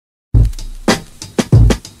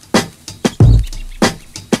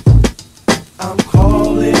I'm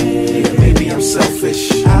calling. Yeah, maybe I'm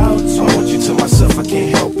selfish. I want you to myself, I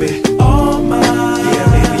can't help it. All mine. Yeah,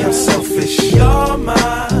 maybe I'm selfish. You're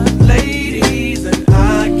my ladies and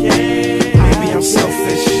I can't. Maybe I'm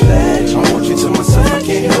selfish. I want you to myself, I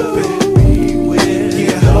can't help it. Be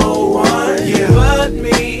with no one, but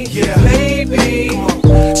me. Yeah, maybe.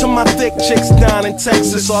 To my thick chicks down in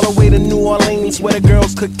Texas, all the way to New Orleans where the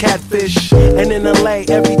girls cook catfish. And in LA,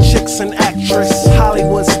 every chick's an actress.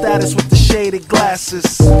 Hollywood status with the shaded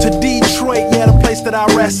glasses. To Detroit, yeah, the place that I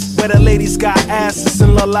rest, where the ladies got asses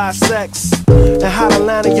and la sex. And hot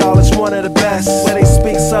Atlanta, y'all, is one of the best, where they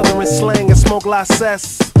speak southern slang and smoke la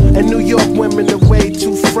cess. And New York women are way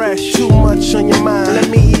too fresh. Too much on your mind, let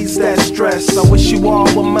me ease that stress. I wish you all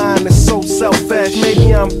were mine, it's so selfish.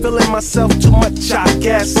 Maybe I'm feeling myself too much, I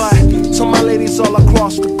guess. But to my ladies all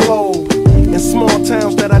across the globe, in small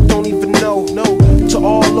towns that I don't even know, to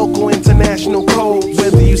all local international codes.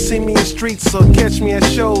 Whether you see me in streets or catch me at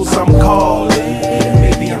shows, I'm calling.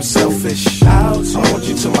 Maybe I'm selfish. I want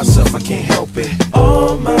you to myself, I can't help it.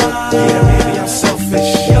 All mine. Yeah, maybe I'm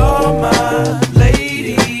selfish. You're my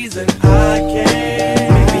ladies and I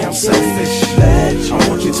can't. Maybe I'm selfish. I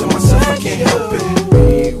want you to myself, I can't help it.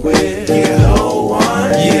 Be with no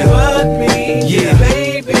one, but me. Yeah,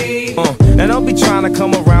 baby. Now don't be trying to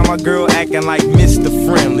come around my girl acting like Mr.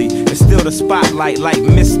 Friendly and still the spotlight like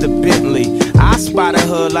Mr. Bentley. I spotted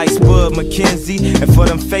her like Spud McKenzie, and for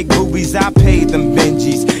them fake boobies I paid them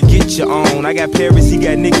Benjis. Get your own. I got Paris, he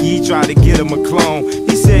got Nikki, he tried to get him a clone.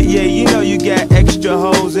 He said, yeah, you know you got extra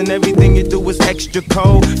hoes and everything you do is extra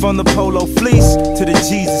cold. From the polo fleece to the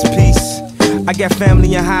Jesus piece. I got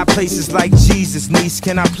family in high places like Jesus, niece.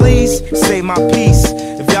 Can I please say my piece?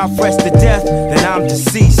 If y'all fresh to death, then I'm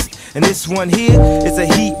deceased. And this one here is a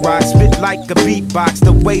heat rock, spit like a beatbox,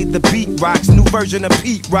 the way the beat rocks, new version of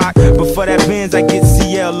Pete Rock. But for that Benz I get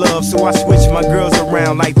CL love, so I switch my girls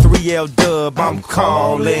around like 3L Dub. I'm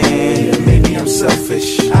calling. Maybe